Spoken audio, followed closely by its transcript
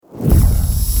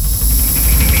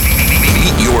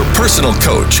personal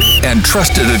coach and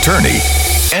trusted attorney,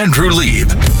 Andrew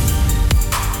Lieb.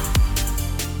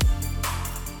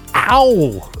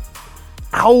 Ow!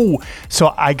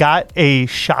 So I got a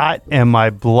shot and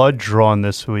my blood drawn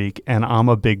this week, and I'm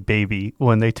a big baby.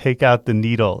 When they take out the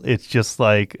needle, it's just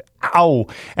like, ow.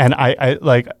 And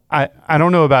I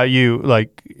don't know about you,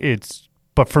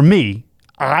 but for me,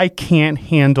 I can't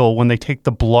handle when they take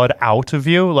the blood out of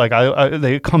you. Like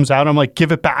it comes out. I'm like,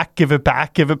 give it back.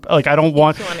 Like I don't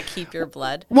want. You want to keep your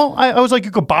blood? Well, I was like, you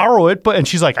could borrow it, and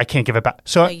she's like, I can't give it back.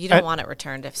 So no, you don't want it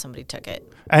returned if somebody took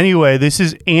it. Anyway, this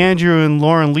is Andrew and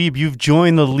Lauren Lieb. You've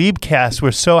joined the Liebcast.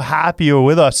 We're so happy you're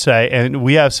with us today, and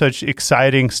we have such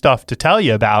exciting stuff to tell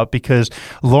you about because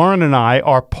Lauren and I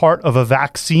are part of a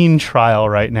vaccine trial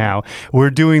right now.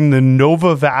 We're doing the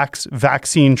Novavax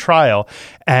vaccine trial,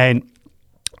 and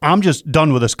I'm just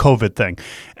done with this COVID thing.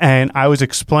 And I was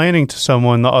explaining to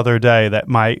someone the other day that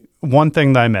my one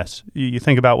thing that I miss, you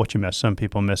think about what you miss. Some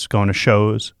people miss going to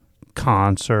shows,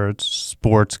 concerts,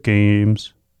 sports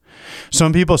games.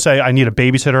 Some people say, I need a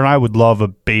babysitter, and I would love a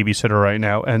babysitter right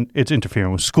now. And it's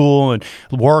interfering with school and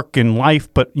work and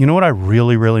life. But you know what I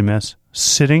really, really miss?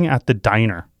 Sitting at the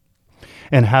diner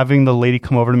and having the lady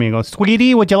come over to me and go,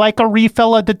 sweetie, would you like a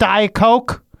refill of the Diet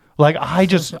Coke? Like,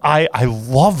 I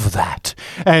love that.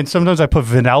 And sometimes I put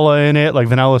vanilla in it, like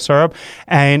vanilla syrup.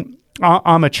 And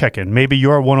I'm a chicken. Maybe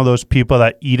you're one of those people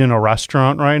that eat in a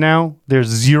restaurant right now. There's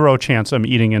zero chance I'm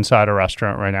eating inside a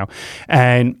restaurant right now.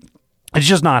 And it's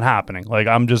just not happening. Like,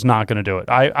 I'm just not going to do it.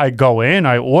 I go in,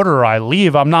 I order, I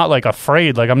leave. I'm not like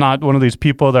afraid. Like, I'm not one of these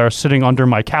people that are sitting under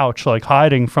my couch, like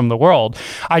hiding from the world.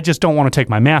 I just don't want to take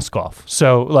my mask off.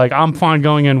 So, like, I'm fine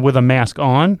going in with a mask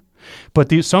on.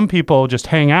 But some people just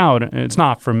hang out, and it's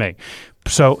not for me.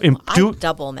 So I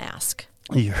double mask.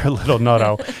 You're a little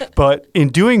nutto. But in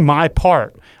doing my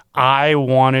part, I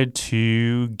wanted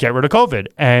to get rid of COVID.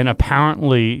 And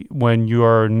apparently, when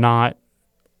you're not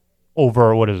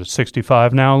over,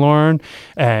 65 now, Lauren?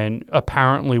 And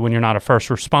apparently when you're not a first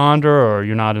responder or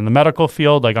you're not in the medical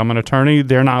field, like I'm an attorney,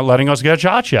 they're not letting us get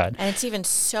shots yet. And it's even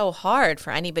so hard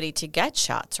for anybody to get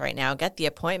shots right now, get the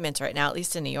appointments right now, at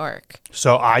least in New York.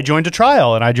 So I joined a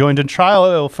trial, and I joined a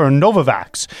trial for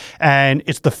Novavax. And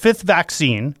it's the 5th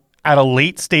vaccine at a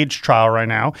late stage trial right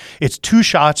now. It's 2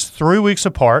 shots, 3 weeks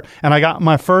apart. And I got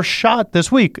my first shot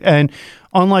this week. And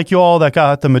unlike you all that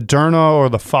got the Moderna or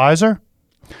the Pfizer,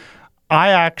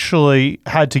 I actually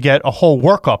had to get a whole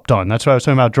workup done. That's what I was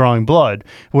talking about, drawing blood,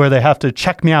 where they have to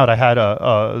check me out. I had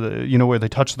where they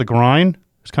touch the groin.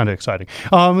 It's kind of exciting.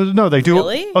 No, they do.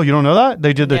 Really? Oh, you don't know that?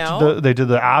 They did No. they did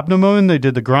the abdomen, they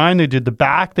did the groin, they did the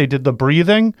back, they did the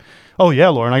breathing. Oh yeah,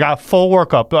 Lauren, I got full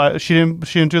workup. She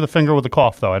didn't do the finger with the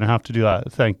cough though. I didn't have to do that.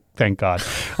 Thank God.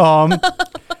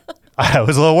 I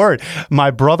was a little worried. My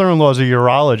brother-in-law is a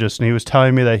urologist, and he was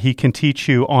telling me that he can teach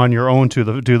you on your own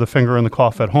to do the finger and the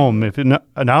cough at home. If no,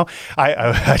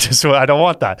 I don't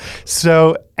want that.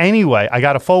 So anyway, I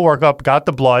got a full workup, got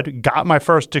the blood, got my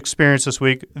first experience this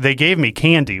week. They gave me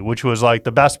candy, which was like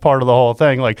the best part of the whole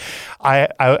thing. Like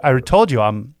I told you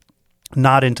I'm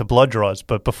not into blood draws,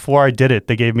 but before I did it,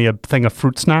 they gave me a thing of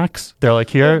fruit snacks. They're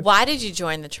like, here. Why did you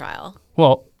join the trial?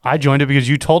 Well, I joined it because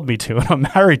you told me to, and I'm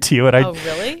married to you. And Oh,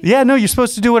 really? Yeah, no, you're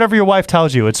supposed to do whatever your wife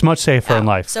tells you. It's much safer in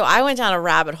life. So I went down a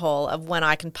rabbit hole of when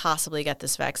I can possibly get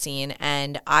this vaccine,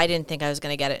 and I didn't think I was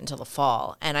going to get it until the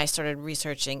fall. And I started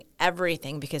researching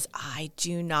everything because I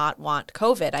do not want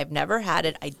COVID. I've never had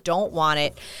it. I don't want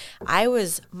it.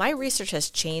 My research has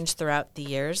changed throughout the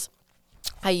years.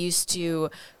 I used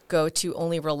to go to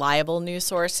only reliable news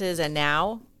sources, and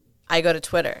now I go to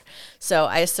Twitter. So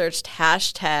I searched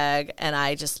hashtag, and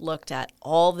I just looked at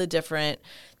all the different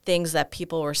things that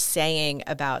people were saying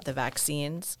about the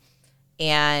vaccines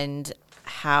and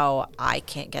how I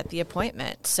can't get the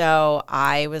appointment. So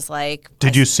I was like...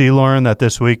 Did you see, Lauren, that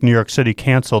this week New York City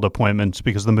canceled appointments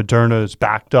because the Moderna is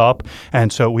backed up?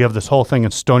 And so we have this whole thing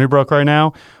in Stony Brook right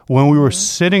now. When we were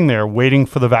sitting there waiting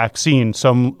for the vaccine,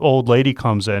 some old lady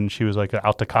comes in. She was like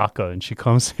out to caca, and she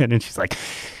comes in and she's like...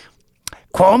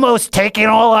 Cuomo's taking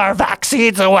all our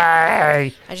vaccines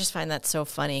away. I just find that so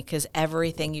funny because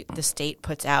everything the state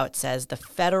puts out says the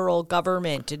federal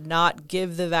government did not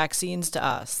give the vaccines to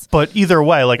us. But either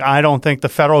way, like I don't think the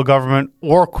federal government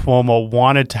or Cuomo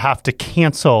wanted to have to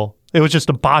cancel. It was just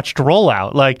a botched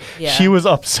rollout. Like she was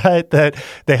upset that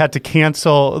they had to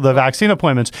cancel the vaccine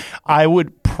appointments. I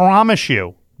would promise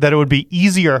you that it would be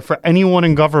easier for anyone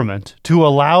in government to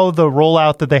allow the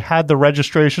rollout that they had the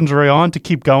registrations already on to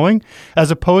keep going,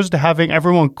 as opposed to having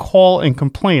everyone call and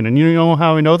complain. And you know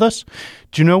how we know this?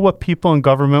 Do you know what people in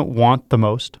government want the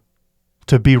most?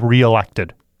 To be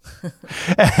reelected.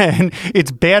 And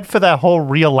it's bad for that whole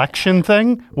re-election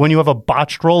thing when you have a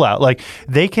botched rollout. Like,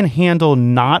 they can handle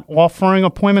not offering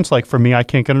appointments. Like, for me, I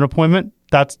can't get an appointment.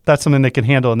 That's something they can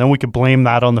handle, and then we could blame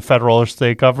that on the federal or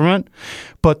state government.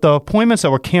 But the appointments that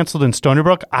were canceled in Stony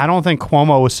Brook, I don't think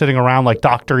Cuomo was sitting around like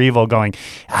Dr. Evil going,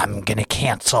 I'm going to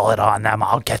cancel it on them.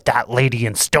 I'll get that lady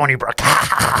in Stony Brook.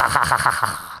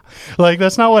 Like,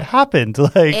 that's not what happened.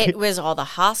 Like, it was all the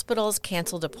hospitals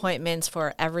canceled appointments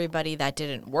for everybody that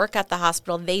didn't work at the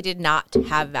hospital. They did not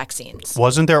have vaccines.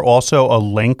 Wasn't there also a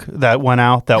link that went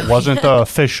out that wasn't the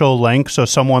official link? So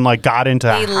someone like got into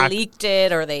they leaked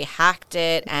it or they hacked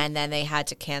it, and then they had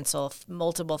to cancel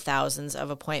multiple thousands of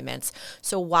appointments.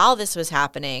 So while this was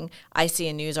happening, I see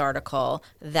a news article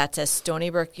that says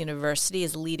Stony Brook University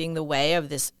is leading the way of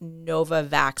this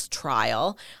Novavax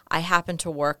trial. I happen to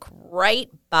work right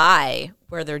by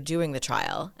where they're doing the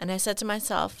trial. And I said to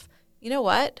myself, you know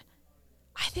what?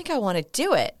 I think I want to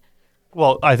do it.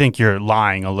 Well, I think you're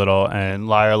lying a little and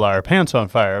liar, liar, pants on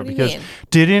fire. Because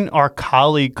didn't our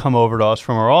colleague come over to us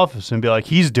from our office and be like,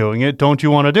 he's doing it. Don't you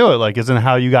want to do it? Like, isn't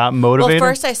how you got motivated?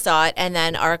 Well, first I saw it, and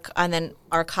then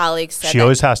our colleague said she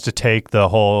always has to take the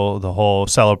whole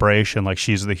celebration like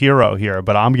she's the hero here.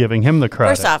 But I'm giving him the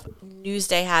credit. First off,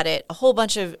 Newsday had it. A whole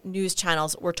bunch of news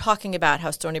channels were talking about how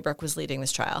Stony Brook was leading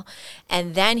this trial.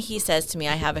 And then he says to me,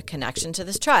 I have a connection to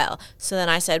this trial. So then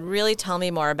I said, really, tell me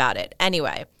more about it.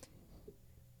 Anyway,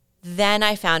 then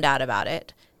I found out about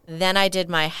it. Then I did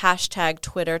my hashtag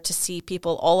Twitter to see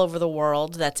people all over the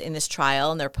world that's in this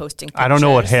trial, and they're posting pictures. I don't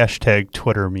know what hashtag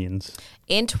Twitter means.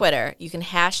 In Twitter, you can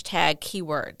hashtag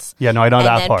keywords. Yeah, no, I know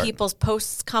that part. And then people's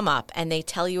posts come up, and they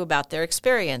tell you about their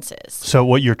experiences. So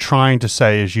what you're trying to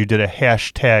say is you did a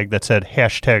hashtag that said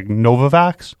hashtag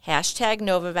Novavax? Hashtag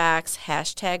Novavax,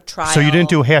 hashtag trial. So you didn't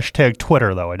do hashtag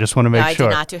Twitter, though. I just want to make sure. I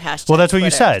did not do hashtag Well, that's Twitter. what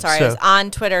you said. Sorry, I was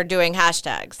on Twitter doing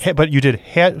hashtags. But you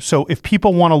did. So if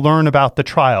people want to learn about the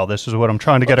trial, this is what I'm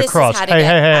trying to get across. This is how to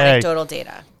get anecdotal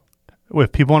data.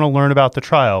 If people want to learn about the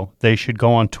trial, they should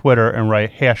go on Twitter and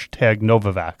write hashtag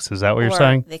Novavax. Is that what you're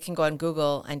saying? They can go on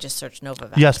Google and just search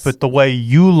Novavax. Yes, but the way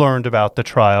you learned about the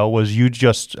trial was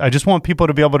I just want people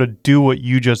to be able to do what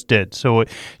you just did. So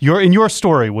in your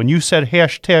story, when you said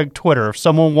hashtag Twitter, if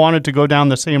someone wanted to go down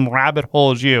the same rabbit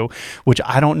hole as you, which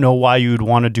I don't know why you'd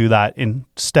want to do that,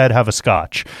 instead have a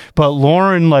scotch. But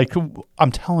Lauren, like,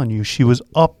 I'm telling you, she was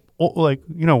up. Like,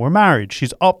 we're married.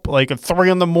 She's up like at 3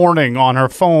 a.m. on her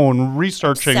phone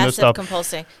researching this stuff.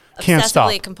 Can't stop.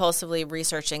 Compulsively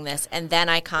researching this. And then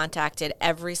I contacted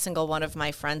every single one of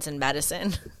my friends in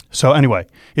medicine. So anyway,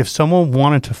 if someone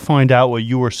wanted to find out what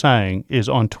you were saying is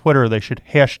on Twitter, they should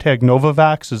hashtag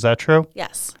Novavax. Is that true?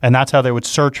 Yes. And that's how they would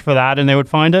search for that and they would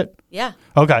find it? Yeah.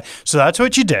 Okay. So that's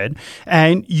what you did.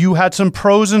 And you had some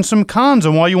pros and some cons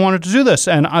on why you wanted to do this.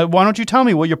 And why don't you tell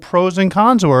me what your pros and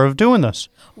cons were of doing this?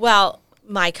 Well,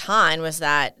 my con was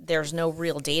that there's no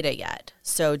real data yet.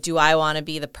 So do I want to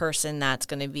be the person that's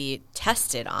going to be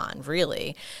tested on,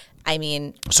 really? I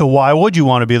mean... So why would you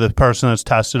want to be the person that's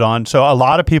tested on? So a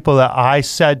lot of people that I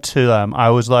said to them, I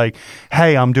was like,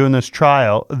 hey, I'm doing this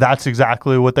trial. That's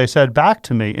exactly what they said back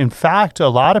to me. In fact, a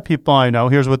lot of people I know,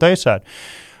 here's what they said.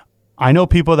 I know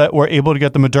people that were able to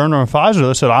get the Moderna or Pfizer.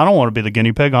 They said, I don't want to be the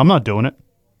guinea pig. I'm not doing it.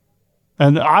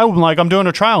 And I'm like, I'm doing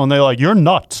a trial. And they're like, you're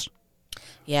nuts.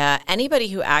 Yeah, anybody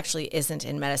who actually isn't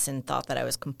in medicine thought that I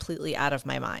was completely out of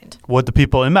my mind. What do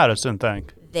people in medicine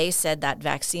think? They said that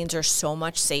vaccines are so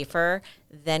much safer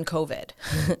than COVID.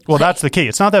 Well, that's the key.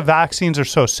 It's not that vaccines are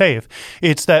so safe.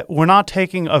 It's that we're not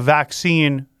taking a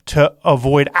vaccine to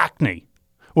avoid acne.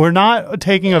 We're not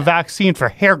taking a vaccine for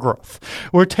hair growth.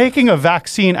 We're taking a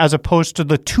vaccine as opposed to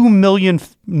the 2 million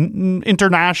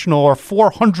international or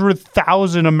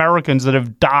 400,000 Americans that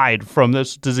have died from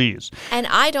this disease. And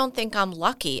I don't think I'm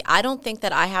lucky. I don't think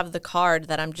that I have the card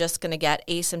that I'm just going to get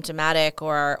asymptomatic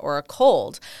or a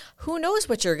cold. Who knows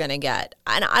what you're going to get?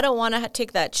 And I don't want to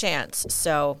take that chance.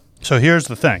 So here's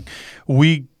the thing.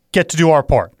 We get to do our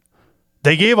part.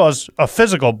 They gave us a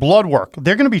physical blood work.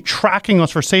 They're going to be tracking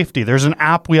us for safety. There's an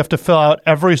app we have to fill out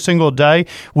every single day.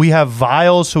 We have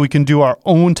vials so we can do our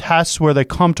own tests where they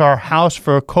come to our house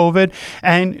for COVID.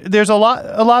 And there's a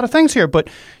lot of things here. But,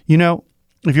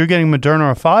 if you're getting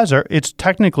Moderna or Pfizer, it's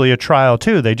technically a trial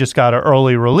too. They just got an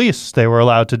early release. They were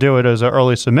allowed to do it as an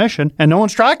early submission, and no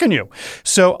one's tracking you.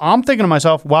 So I'm thinking to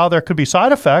myself, while there could be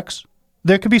side effects,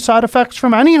 there could be side effects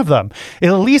from any of them.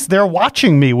 At least they're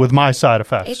watching me with my side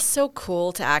effects. It's so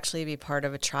cool to actually be part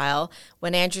of a trial.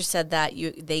 When Andrew said that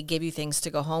they give you things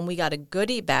to go home, we got a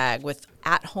goodie bag with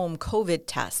at-home COVID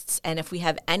tests. And if we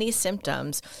have any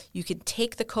symptoms, you can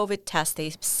take the COVID test.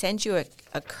 They send you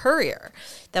a courier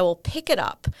that will pick it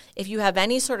up. If you have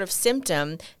any sort of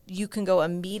symptom, you can go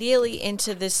immediately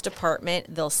into this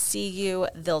department. They'll see you.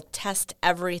 They'll test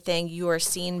everything. You are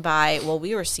seen by,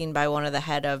 we were seen by one of the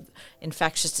head of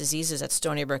infectious diseases at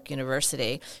Stony Brook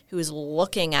University, who is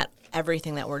looking at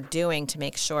everything that we're doing to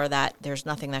make sure that there's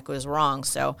nothing that goes wrong.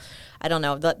 So I don't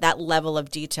know, that level of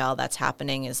detail that's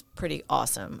happening is pretty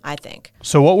awesome, I think.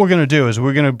 So what we're going to do is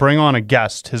we're going to bring on a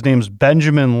guest. His name's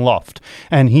Benjamin Luft.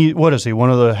 And what is he, one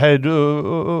of the head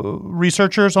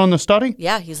researchers on the study?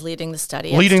 Yeah, he's leading the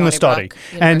study Leading at the Stony study. Brook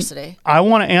University. And I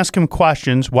want to ask him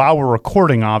questions while we're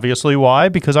recording, obviously. Why?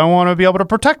 Because I want to be able to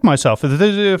protect myself.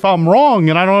 If I'm wrong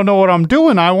and I don't know what I'm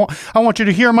doing, I want you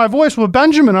to hear my voice with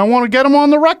Benjamin. I want to get him on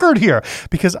the record here.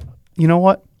 Because you know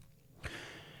what?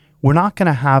 We're not going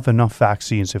to have enough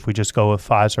vaccines if we just go with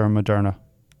Pfizer and Moderna.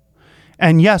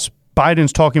 And yes,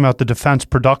 Biden's talking about the Defense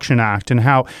Production Act and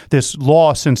how this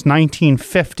law since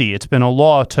 1950, it's been a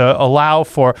law to allow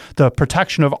for the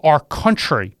protection of our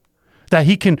country, that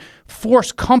he can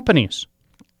force companies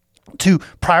to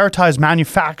prioritize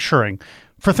manufacturing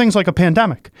for things like a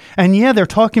pandemic. And yeah, they're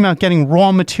talking about getting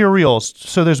raw materials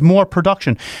so there's more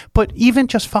production. But even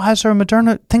just Pfizer and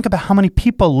Moderna, think about how many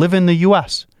people live in the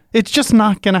U.S. It's just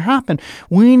not going to happen.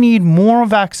 We need more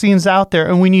vaccines out there,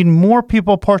 and we need more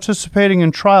people participating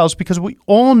in trials because we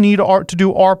all need to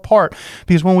do our part.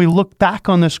 Because when we look back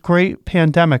on this great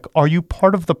pandemic, are you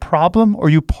part of the problem or are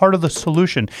you part of the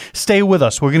solution? Stay with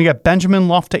us. We're going to get Benjamin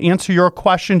Luft to answer your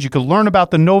questions. You can learn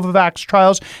about the Novavax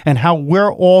trials and how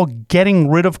we're all getting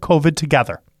rid of COVID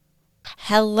together.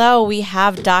 Hello, we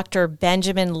have Dr.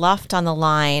 Benjamin Luft on the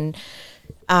line.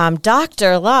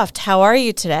 Dr. Luft, how are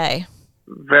you today?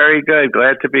 Very good.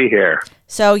 Glad to be here.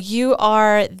 So you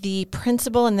are the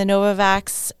principal in the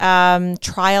Novavax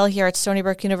trial here at Stony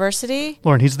Brook University?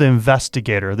 Lauren, he's the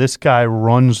investigator. This guy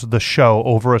runs the show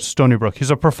over at Stony Brook.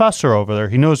 He's a professor over there.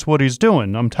 He knows what he's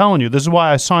doing. I'm telling you, this is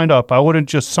why I signed up. I wouldn't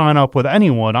just sign up with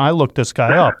anyone. I looked this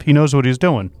guy up. He knows what he's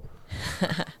doing.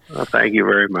 Well, thank you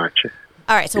very much.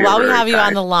 All right. So while we have you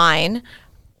on the line,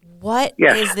 what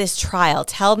is this trial?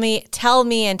 Tell me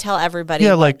and tell everybody.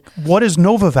 Yeah, what is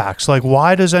Novavax?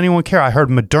 Why does anyone care? I heard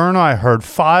Moderna, I heard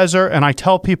Pfizer, and I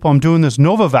tell people I'm doing this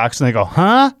Novavax, and they go,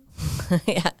 huh?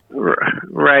 Yeah.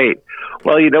 Right.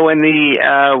 Well,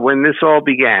 when this all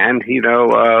began,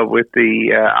 with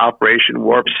the Operation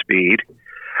Warp Speed,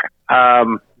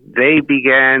 they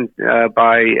began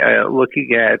by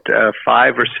looking at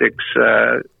 5 or 6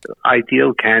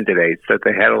 ideal candidates that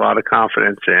they had a lot of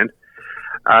confidence in.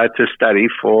 To study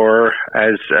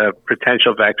as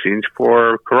potential vaccines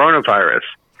for coronavirus.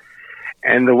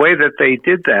 And the way that they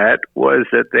did that was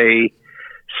that they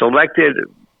selected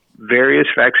various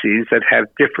vaccines that have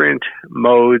different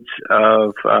modes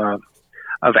of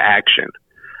action.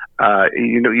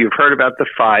 You've heard about the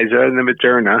Pfizer and the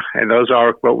Moderna, and those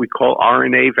are what we call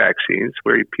RNA vaccines,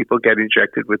 where people get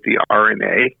injected with the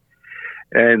RNA.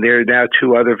 And there are now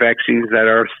 2 other vaccines that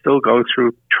are still going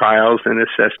through trials and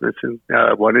assessments. And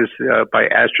one is by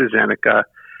AstraZeneca,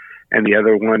 and the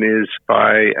other one is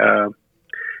by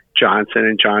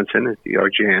Johnson & Johnson, or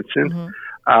Janssen.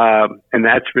 Mm-hmm. And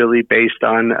that's really based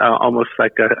on almost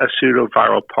like a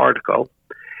pseudoviral particle.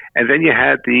 And then you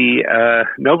had the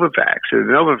Novavax. So the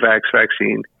Novavax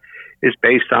vaccine is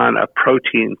based on a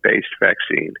protein-based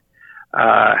vaccine.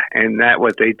 And that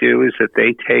what they do is that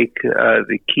they take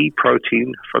the key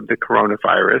protein from the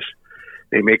coronavirus,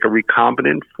 they make a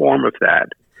recombinant form of that,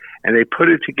 and they put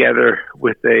it together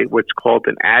with what's called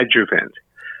an adjuvant,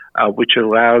 which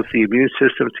allows the immune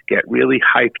system to get really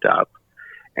hyped up,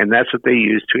 and that's what they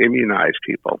use to immunize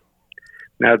people.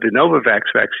 Now, the Novavax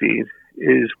vaccine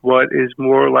is what is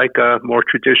more like a more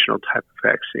traditional type of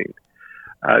vaccine.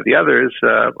 The others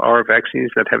are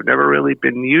vaccines that have never really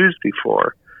been used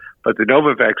before. But the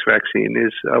Novavax vaccine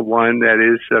is one that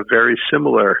is very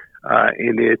similar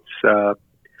in its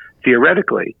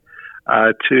theoretically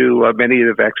to many of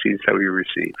the vaccines that we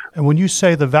receive. And when you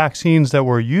say the vaccines that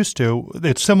we're used to,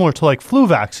 it's similar to flu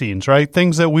vaccines, right?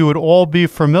 Things that we would all be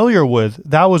familiar with.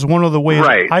 That was one of the ways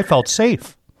I felt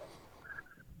safe.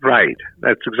 Right.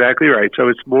 That's exactly right. So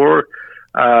it's more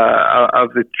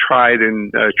of the tried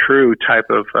and true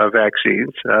type of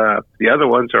vaccines. The other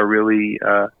ones are really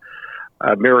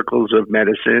miracles of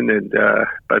medicine,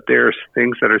 but there's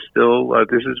things that are still,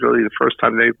 this is really the first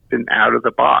time they've been out of the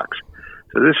box.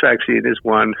 So this vaccine is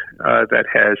one that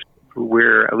has,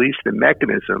 where at least the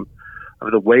mechanism of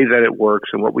the way that it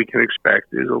works and what we can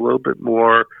expect is a little bit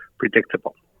more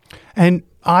predictable. And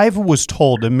I was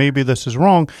told, and maybe this is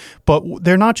wrong, but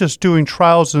they're not just doing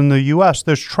trials in the U.S.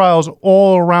 There's trials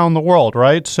all around the world,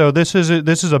 right? So this is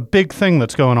a big thing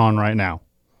that's going on right now.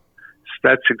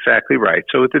 That's exactly right.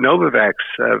 So with the Novavax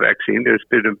vaccine, there's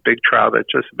been a big trial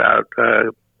that's just about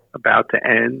to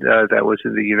end. That was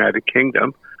in the United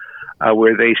Kingdom,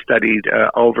 where they studied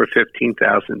over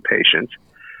 15,000 patients.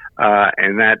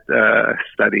 And that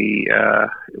study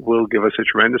will give us a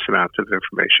tremendous amount of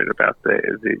information about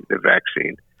the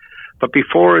vaccine. But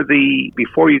before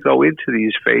you go into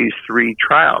these phase 3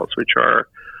 trials, which are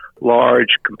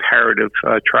large comparative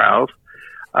trials,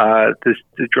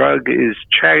 the drug is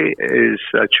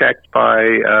checked by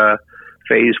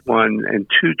phase 1 and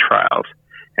 2 trials.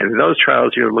 And in those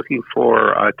trials, you're looking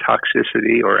for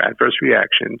toxicity or adverse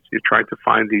reactions. You're trying to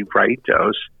find the right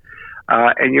dose.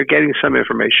 And you're getting some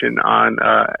information on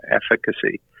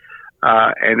efficacy.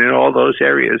 And in all those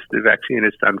areas, the vaccine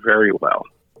has done very well.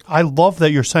 I love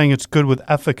that you're saying it's good with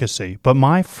efficacy, but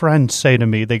my friends say to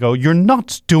me, they go, "You're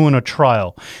nuts doing a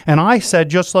trial." And I said,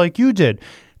 just like you did,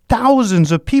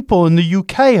 thousands of people in the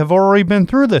UK have already been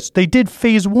through this. They did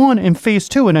phase 1 and phase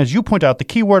 2. And as you point out, the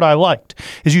key word I liked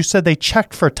is you said they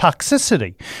checked for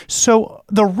toxicity. So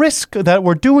the risk that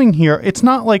we're doing here, it's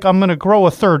not like I'm going to grow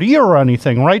a third ear or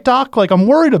anything, right, Doc? Like, I'm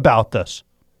worried about this.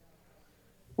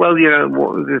 Well,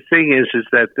 the thing is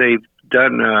that they've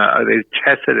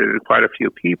tested it in quite a few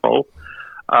people.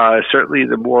 Certainly,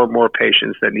 the more and more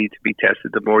patients that need to be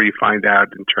tested, the more you find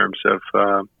out in terms of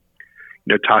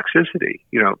toxicity.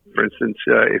 For instance,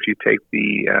 if you take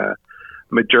the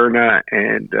Moderna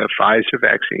and Pfizer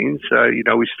vaccines,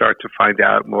 we start to find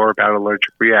out more about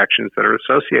allergic reactions that are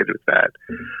associated with that.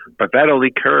 But that only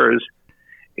occurs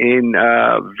in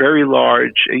very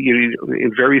large,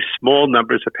 in very small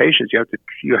numbers of patients.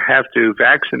 You have to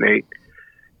vaccinate,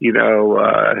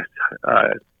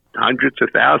 hundreds of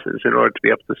thousands in order to be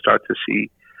able to start to see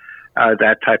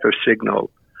that type of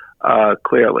signal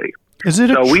clearly. Is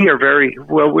it so we are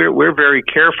we're very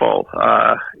careful,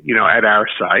 at our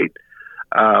site.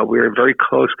 We're in very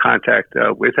close contact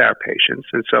with our patients.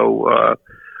 And so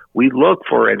we look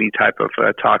for any type of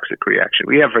toxic reaction.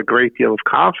 We have a great deal of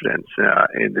confidence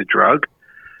in the drug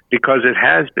because it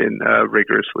has been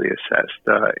rigorously assessed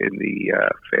in the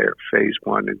phase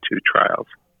 1 and 2 trials.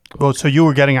 Well, so you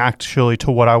were getting actually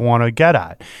to what I want to get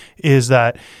at, is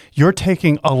that you're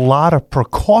taking a lot of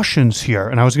precautions here.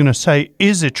 And I was going to say,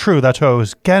 is it true? That's what I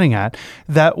was getting at,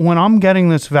 that when I'm getting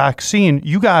this vaccine,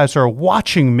 you guys are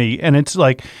watching me. And it's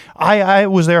like, I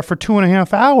was there for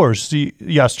 2.5 hours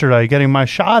yesterday getting my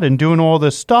shot and doing all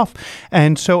this stuff.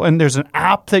 And there's an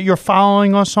app that you're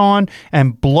following us on,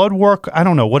 and blood work, I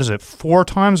don't know, what is it, 4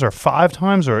 times or 5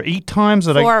 times or 8 times?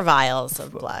 4 vials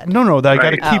of blood. No, that I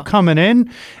got to keep coming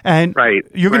in. And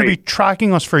you're going to be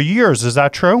tracking us for years. Is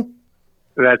that true?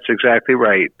 That's exactly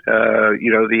right.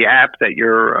 The app that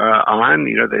you're on,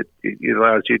 that it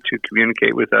allows you to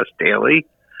communicate with us daily.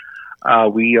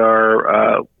 We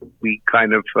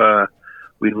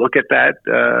look at that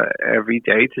every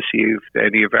day to see if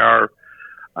any of our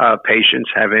patients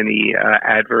have any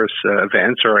adverse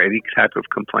events or any type of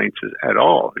complaints at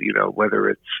all. Whether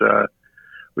it's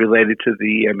related to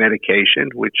the medication,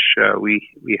 which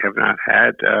we have not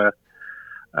had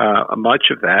much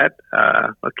of that,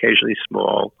 occasionally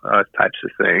small types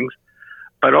of things,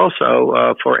 but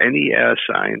also for any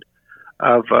sign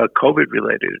of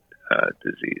COVID-related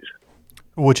disease.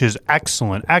 Which is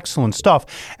excellent stuff.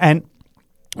 And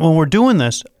when we're doing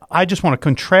this, I just want to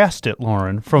contrast it,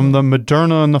 Lauren, from the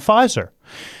Moderna and the Pfizer.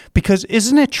 Because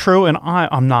isn't it true, and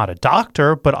I'm not a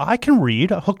doctor, but I can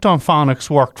read. Hooked on Phonics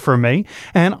worked for me,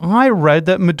 and I read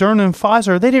that Moderna and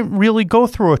Pfizer, they didn't really go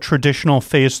through a traditional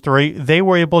phase 3. They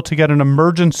were able to get an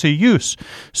emergency use.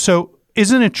 So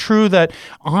isn't it true that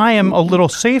I am a little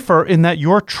safer in that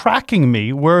you're tracking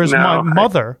me, whereas my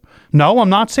mother... No, I'm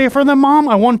not safer than Mom.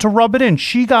 I wanted to rub it in.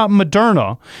 She got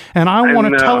Moderna, and I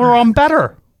want to tell her I'm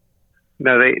better.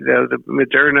 No, the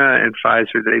Moderna and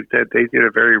Pfizer, they did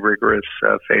a very rigorous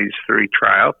phase 3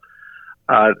 trial.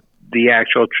 The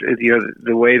actual,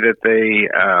 the way that they,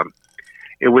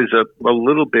 it was a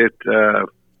little bit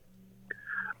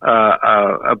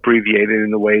abbreviated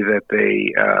in the way that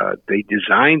they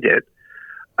designed it,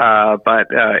 but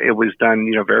it was done,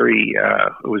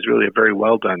 it was really a very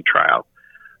well done trial.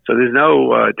 So there's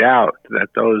no doubt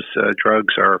that those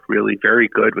drugs are really very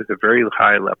good with a very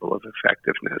high level of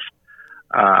effectiveness.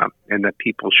 And that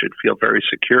people should feel very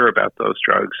secure about those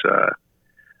drugs,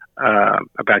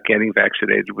 about getting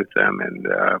vaccinated with them,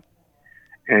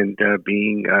 and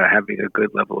having a good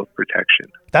level of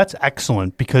protection. That's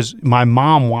excellent, because my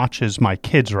mom watches my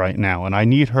kids right now, and I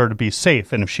need her to be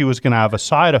safe. And if she was going to have a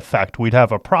side effect, we'd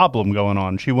have a problem going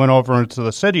on. She went over into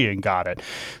the city and got it.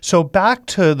 So back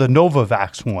to the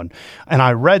Novavax one, and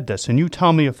I read this, and you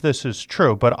tell me if this is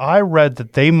true, but I read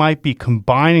that they might be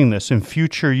combining this in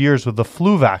future years with the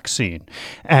flu vaccine.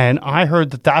 And I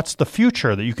heard that that's the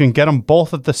future, that you can get them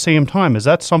both at the same time. Is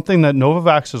that something that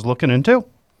Novavax is looking into?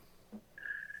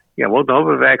 Yeah, well,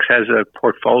 Novavax has a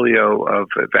portfolio of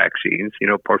vaccines.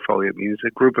 Portfolio means a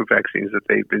group of vaccines that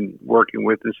they've been working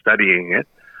with and studying it.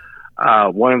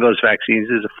 One of those vaccines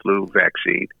is a flu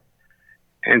vaccine.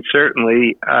 And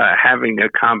certainly having a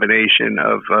combination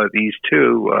of these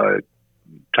two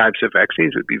types of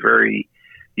vaccines would be very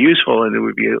useful, and it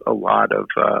would be a lot of,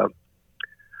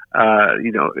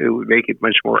 it would make it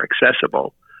much more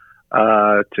accessible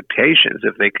to patients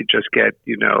if they could just get,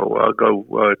 go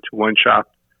to one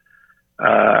shop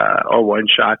or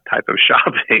one-shot type of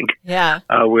shopping,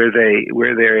 where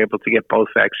they're able to get both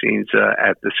vaccines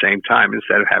at the same time,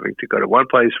 instead of having to go to one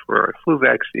place for a flu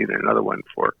vaccine and another one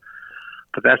for.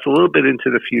 But that's a little bit into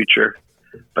the future,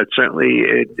 but certainly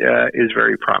it is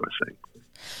very promising.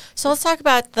 So let's talk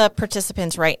about the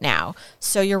participants right now.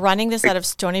 So you're running this out of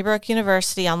Stony Brook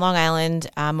University on Long Island.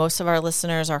 Most of our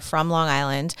listeners are from Long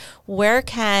Island. Where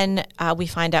can we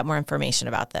find out more information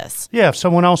about this? Yeah, if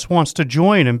someone else wants to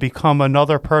join and become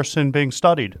another person being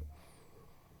studied.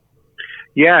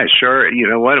 Yeah, sure.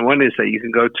 One is that you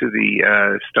can go to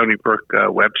the Stony Brook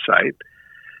website.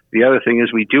 The other thing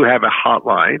is we do have a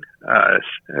hotline,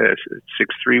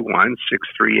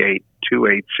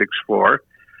 631-638-2864.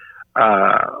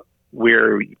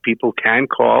 Where people can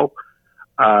call.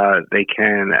 They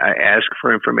can ask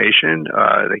for information.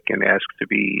 They can ask to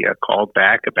be called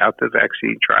back about the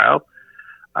vaccine trial.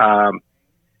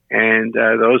 And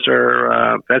those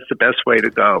are that's the best way to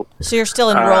go. So you're still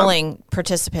enrolling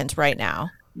participants right now?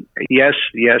 Yes,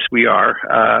 we are.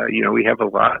 We have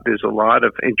there's a lot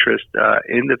of interest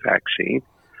in the vaccine.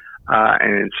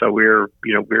 And so we're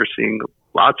seeing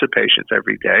lots of patients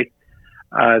every day.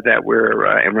 That we're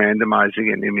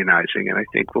randomizing and immunizing, and I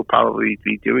think we'll probably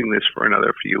be doing this for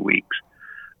another few weeks.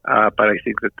 But I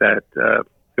think that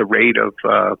the rate of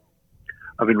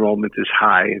enrollment is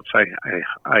high, and so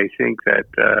I think that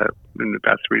in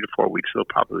about 3 to 4 weeks it'll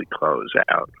probably close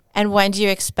out. And when do you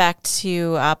expect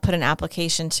to put an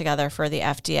application together for the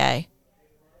FDA?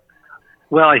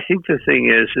 Well, I think the thing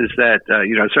is that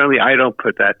certainly I don't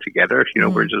put that together.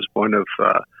 We're just one of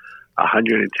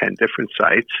 110 different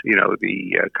sites.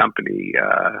 The company,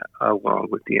 along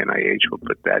with the NIH, will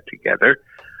put that together.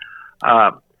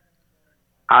 I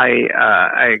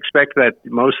expect that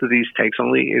most of these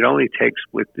only takes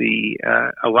with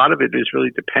a lot of it is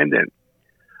really dependent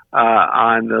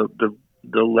on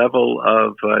the level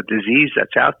of disease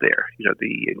that's out there.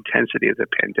 The intensity of the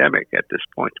pandemic at this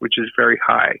point, which is very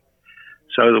high.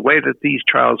 So the way that these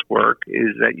trials work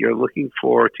is that you're looking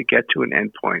to get to an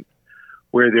endpoint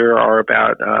where there are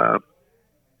about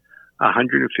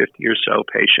 150 or so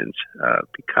patients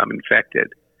become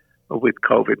infected with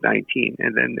COVID-19,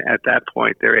 and then at that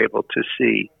point they're able to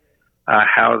see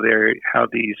how this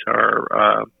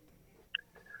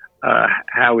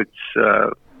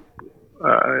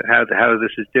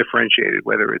is differentiated,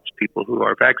 whether it's people who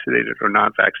are vaccinated or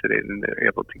not vaccinated, and they're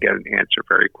able to get an answer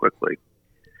very quickly.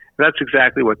 And that's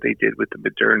exactly what they did with the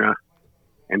Moderna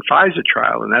and Pfizer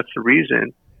trial, and that's the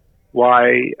reason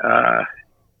why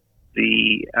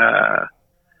the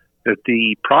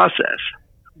process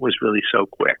was really so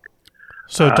quick.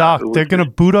 So, Doc, they're going to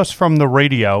boot us from the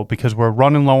radio because we're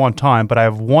running low on time, but I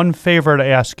have one favor to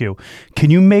ask you.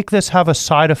 Can you make this have a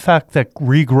side effect that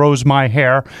regrows my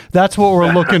hair? That's what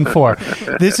we're looking for.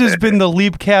 This has been the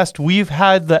Liebcast. We've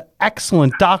had the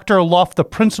excellent Dr. Luft, the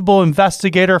principal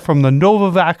investigator from the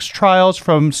Novavax trials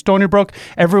from Stony Brook.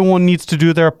 Everyone needs to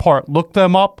do their part. Look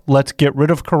them up. Let's get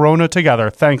rid of Corona together.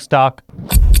 Thanks, Doc.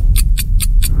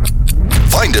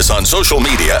 Find us on social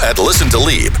media at Listen to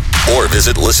Lieb or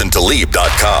visit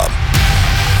listentolieb.com.